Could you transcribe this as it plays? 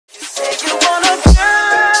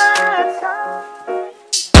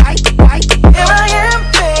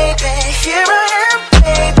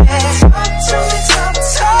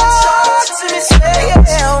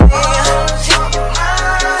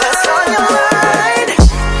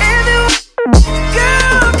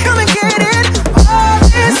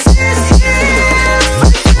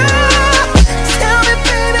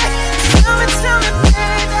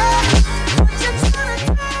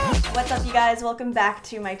welcome back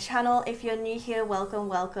to my channel. If you're new here,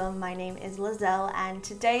 welcome. My name is Leizel and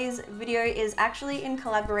today's video is actually in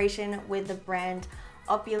collaboration with the brand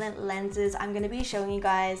Opulent lenses. I'm going to be showing you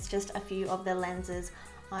guys just a few of the lenses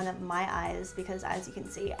on my eyes because, as you can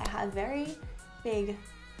see, I have very big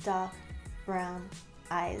dark brown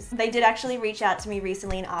eyes. They did actually reach out to me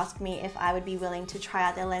recently and ask me if I would be willing to try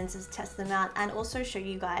out their lenses, test them out, and also show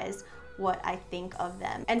you guys what I think of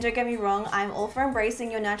them. And don't get me wrong, I'm all for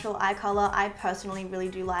embracing your natural eye color. I personally really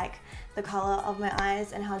do like the color of my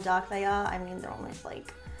eyes and how dark they are. I mean, they're almost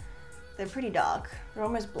like, they're pretty dark. They're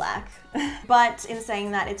almost black. But in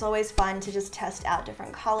saying that, it's always fun to just test out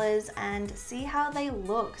different colors and see how they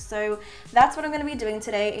look. So that's what I'm going to be doing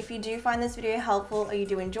today. If you do find this video helpful or you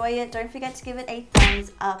do enjoy it, don't forget to give it a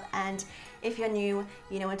thumbs up. And if you're new,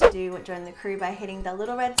 you know what to do. Join the crew by hitting the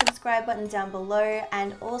little red subscribe button down below,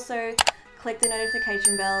 and also click the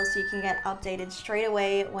notification bell so you can get updated straight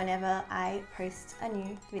away whenever I post a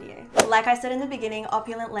new video. Like I said in the beginning,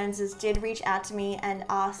 Opulent Lenses did reach out to me and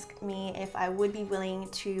ask me if I would be willing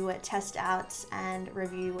to test out and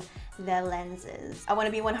review their lenses. I want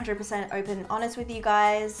to be 100% open and honest with you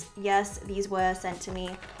guys. Yes, these were sent to me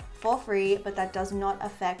for free, but that does not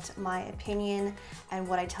affect my opinion and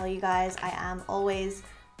what I tell you guys. I am always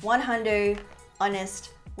 100%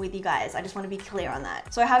 honest with you guys. I just want to be clear on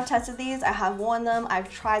that. So I have tested these, I have worn them, I've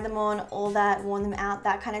tried them on, all that, worn them out,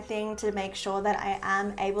 that kind of thing, to make sure that I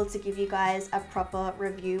am able to give you guys a proper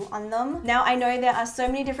review on them. Now, I know there are so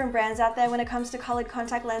many different brands out there when it comes to colored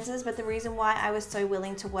contact lenses, but the reason why I was so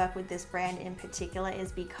willing to work with this brand in particular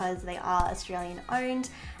is because they are Australian owned,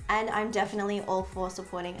 and I'm definitely all for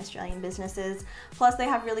supporting Australian businesses. Plus, they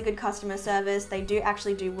have really good customer service. They do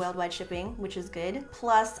actually do worldwide shipping, which is good.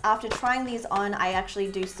 Plus, after trying these on, I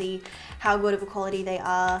actually do see how good of a quality they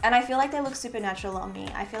are. And I feel like they look super natural on me.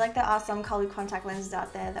 I feel like there are some colored contact lenses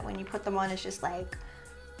out there that when you put them on, it's just like,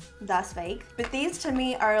 that's fake. But these to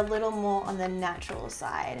me are a little more on the natural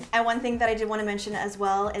side. And one thing that I did want to mention as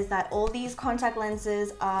well is that all these contact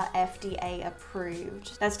lenses are FDA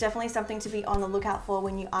approved. That's definitely something to be on the lookout for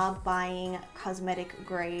when you are buying cosmetic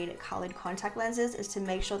grade colored contact lenses, is to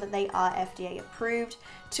make sure that they are FDA approved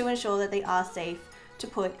to ensure that they are safe to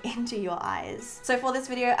put into your eyes. So for this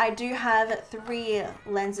video, I do have 3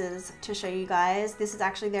 lenses to show you guys. This is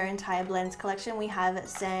actually their entire blends collection. We have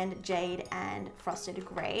Sand, Jade, and Frosted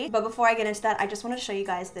Gray. But before I get into that, I just want to show you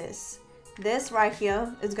guys this. This right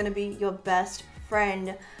here is going to be your best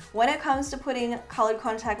friend when it comes to putting colored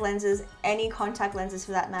contact lenses, any contact lenses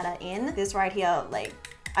for that matter, in. This right here, like,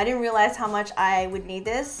 I didn't realize how much I would need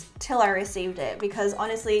this till I received it, because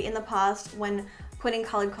honestly, in the past, when putting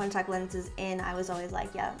colored contact lenses in, I was always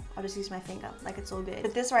like, yeah, I'll just use my finger, like it's all good.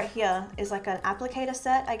 But this right here is like an applicator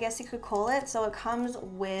set, I guess you could call it. So it comes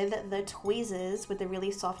with the tweezers with the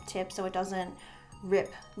really soft tip so it doesn't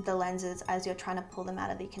rip the lenses as you're trying to pull them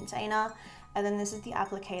out of the container. And then this is the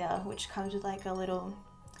applicator, which comes with like a little,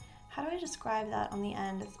 how do I describe that on the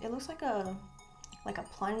end? It looks like a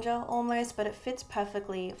plunger almost, but it fits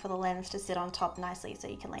perfectly for the lens to sit on top nicely so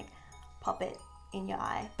you can like pop it in your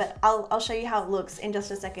eye. But I'll show you how it looks in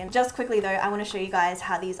just a second. Just quickly though, I want to show you guys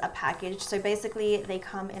how these are packaged. So basically they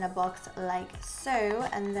come in a box like so,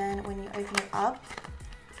 and then when you open it up,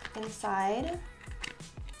 inside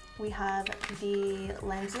we have the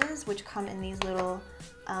lenses, which come in these little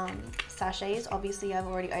sachets. Obviously I've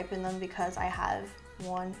already opened them because I have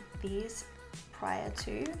worn these prior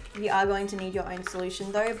to. You are going to need your own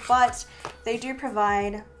solution though, but they do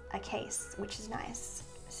provide a case, which is nice.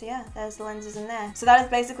 So yeah, there's the lenses in there. So that is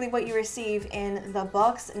basically what you receive in the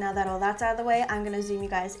box. Now that all that's out of the way, I'm gonna zoom you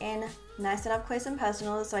guys in nice and up close and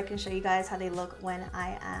personal so I can show you guys how they look when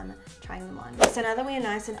I am trying them on. So now that we are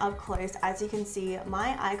nice and up close, as you can see,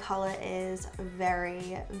 my eye color is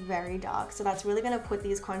very, very dark. So that's really gonna put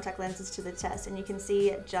these contact lenses to the test, and you can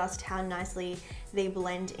see just how nicely they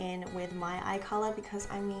blend in with my eye color, because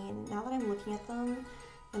I mean, now that I'm looking at them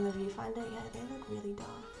in the viewfinder, yeah, they look really dark.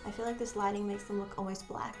 I feel like this lighting makes them look almost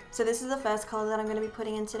black. So this is the first color that I'm going to be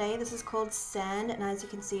putting in today. This is called Sand, and as you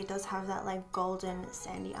can see, it does have that like golden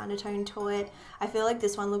sandy undertone to it. I feel like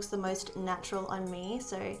this one looks the most natural on me,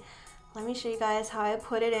 so let me show you guys how I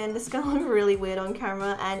put it in. This is going to look really weird on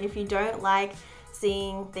camera, and if you don't like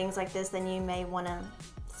seeing things like this, then you may want to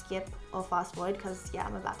skip or fast forward, because yeah,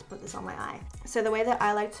 I'm about to put this on my eye. So the way that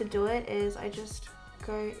I like to do it is I just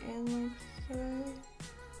go in like so.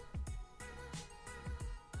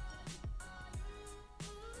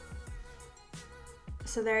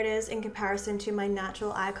 So there it is in comparison to my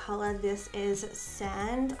natural eye color. This is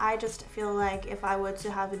Sand. I just feel like if I were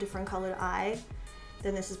to have a different colored eye,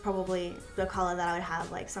 then this is probably the color that I would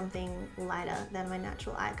have, like something lighter than my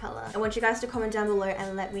natural eye color. I want you guys to comment down below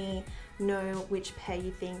and let me know which pair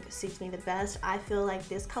you think suits me the best. I feel like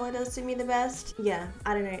this color does suit me the best. Yeah,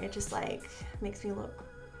 I don't know, it just like makes me look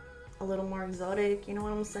a little more exotic, you know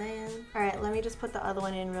what I'm saying? All right, let me just put the other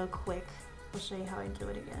one in real quick. I'll show you how I do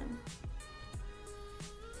it again.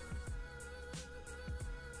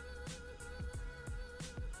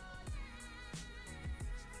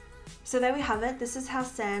 So there we have it. This is how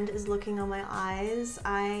sand is looking on my eyes.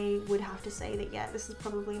 I would have to say that, yeah, this is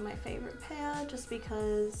probably my favorite pair, just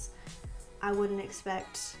because I wouldn't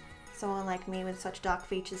expect someone like me with such dark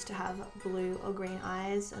features to have blue or green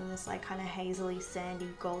eyes, and this like kind of hazily sandy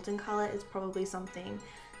golden color is probably something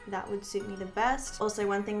that would suit me the best. Also,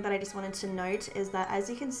 one thing that I just wanted to note is that, as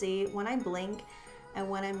you can see, when I blink and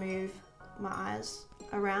when I move my eyes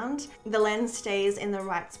around, the lens stays in the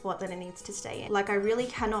right spot that it needs to stay in. Like, I really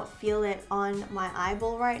cannot feel it on my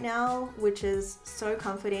eyeball right now, which is so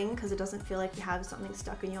comforting because it doesn't feel like you have something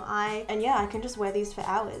stuck in your eye. And yeah, I can just wear these for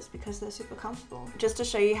hours because they're super comfortable. Just to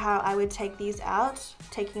show you how I would take these out,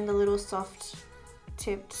 taking the little soft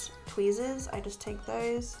tipped tweezers, I just take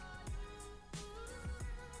those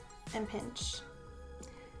and pinch.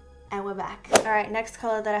 And we're back. All right, next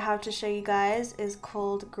color that I have to show you guys is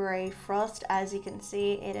called Grey Frost. As you can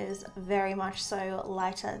see, it is very much so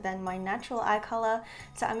lighter than my natural eye color.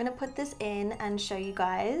 So I'm gonna put this in and show you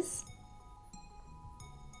guys.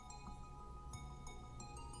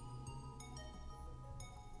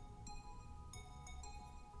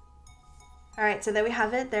 All right, so there we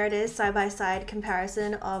have it. There it is, side by side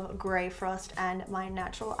comparison of Grey Frost and my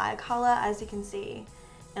natural eye color. As you can see,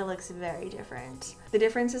 it looks very different. The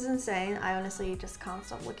difference is insane. I honestly just can't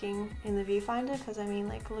stop looking in the viewfinder because, I mean,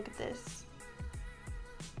 like, look at this.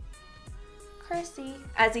 Crazy.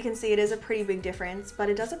 As you can see, it is a pretty big difference, but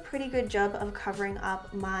it does a pretty good job of covering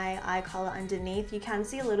up my eye color underneath. You can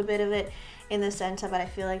see a little bit of it in the center, but I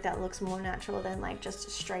feel like that looks more natural than like just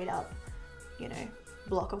straight up, you know,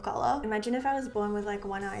 block of color. Imagine if I was born with like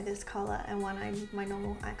one eye this color and one eye my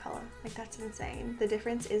normal eye color. Like, that's insane. The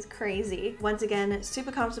difference is crazy. Once again,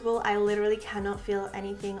 super comfortable. I literally cannot feel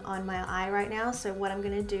anything on my eye right now. So what I'm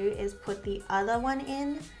gonna do is put the other one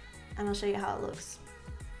in and I'll show you how it looks.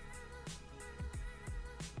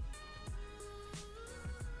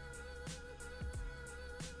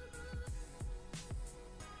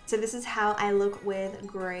 So this is how I look with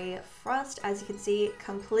Grey Frost. As you can see,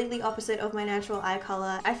 completely opposite of my natural eye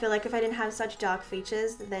color. I feel like if I didn't have such dark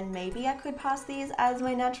features, then maybe I could pass these as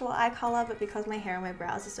my natural eye color, but because my hair and my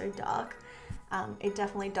brows are so dark, it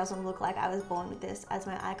definitely doesn't look like I was born with this as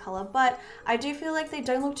my eye color. But I do feel like they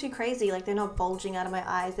don't look too crazy. Like, they're not bulging out of my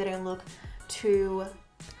eyes. They don't look too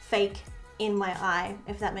fake in my eye,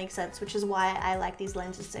 if that makes sense, which is why I like these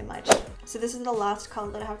lenses so much. So this is the last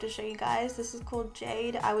color that I have to show you guys. This is called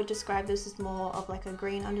Jade. I would describe this as more of like a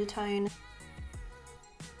green undertone.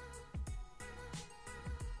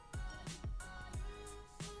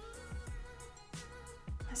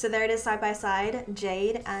 So there it is, side by side,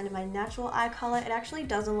 Jade and my natural eye color. It actually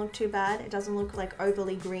doesn't look too bad. It doesn't look like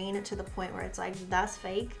overly green to the point where it's like, that's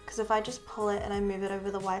fake. Because if I just pull it and I move it over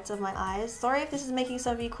the whites of my eyes, sorry if this is making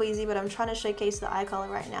some of you queasy, but I'm trying to showcase the eye color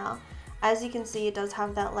right now. As you can see, it does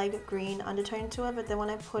have that like green undertone to it, but then when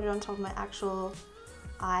I put it on top of my actual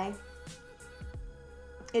eye,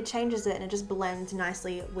 it changes it and it just blends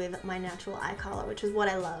nicely with my natural eye color, which is what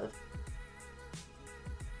I love.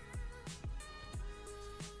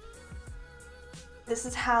 This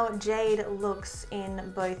is how Jade looks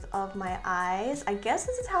in both of my eyes. I guess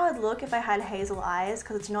this is how I'd look if I had hazel eyes,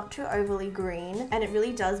 because it's not too overly green and it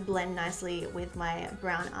really does blend nicely with my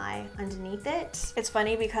brown eye underneath it. It's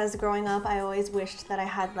funny because growing up I always wished that I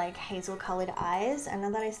had like hazel colored eyes, and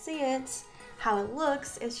now that I see it, how it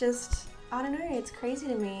looks, it's just, I don't know, it's crazy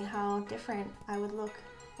to me how different I would look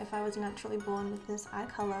if I was naturally born with this eye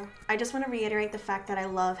color. I just want to reiterate the fact that I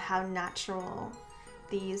love how natural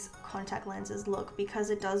these contact lenses look, because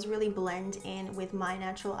it does really blend in with my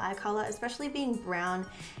natural eye color, especially being brown.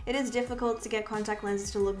 It is difficult to get contact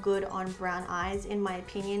lenses to look good on brown eyes, in my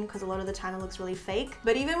opinion, because a lot of the time it looks really fake.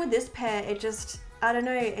 But even with this pair, it just, I don't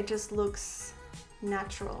know, it just looks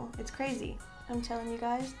natural. It's crazy. I'm telling you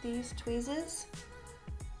guys, these tweezers,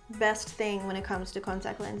 best thing when it comes to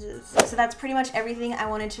contact lenses. So that's pretty much everything I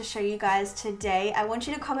wanted to show you guys today. I want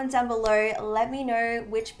you to comment down below, let me know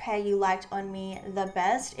which pair you liked on me the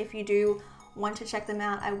best. If you do want to check them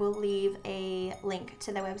out, I will leave a link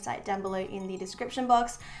to their website down below in the description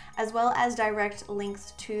box, as well as direct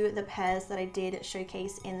links to the pairs that I did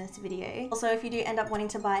showcase in this video. Also, if you do end up wanting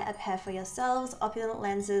to buy a pair for yourselves, Opulent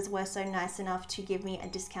Lenses were so nice enough to give me a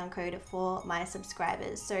discount code for my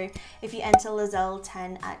subscribers. So if you enter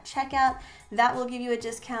leizel10 at checkout, that will give you a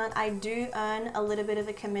discount. I do earn a little bit of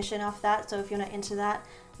a commission off that, so if you're not into that,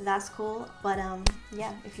 that's cool. But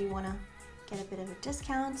yeah, if you want to get a bit of a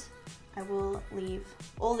discount, I will leave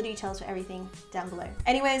all the details for everything down below.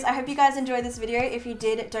 Anyways, I hope you guys enjoyed this video. If you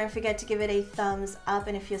did, don't forget to give it a thumbs up.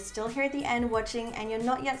 And if you're still here at the end watching and you're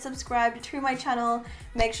not yet subscribed to my channel,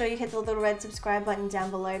 make sure you hit the little red subscribe button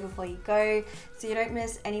down below before you go, so you don't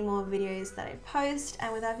miss any more videos that I post.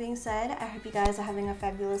 And with that being said, I hope you guys are having a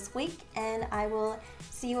fabulous week, and I will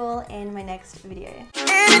see you all in my next video.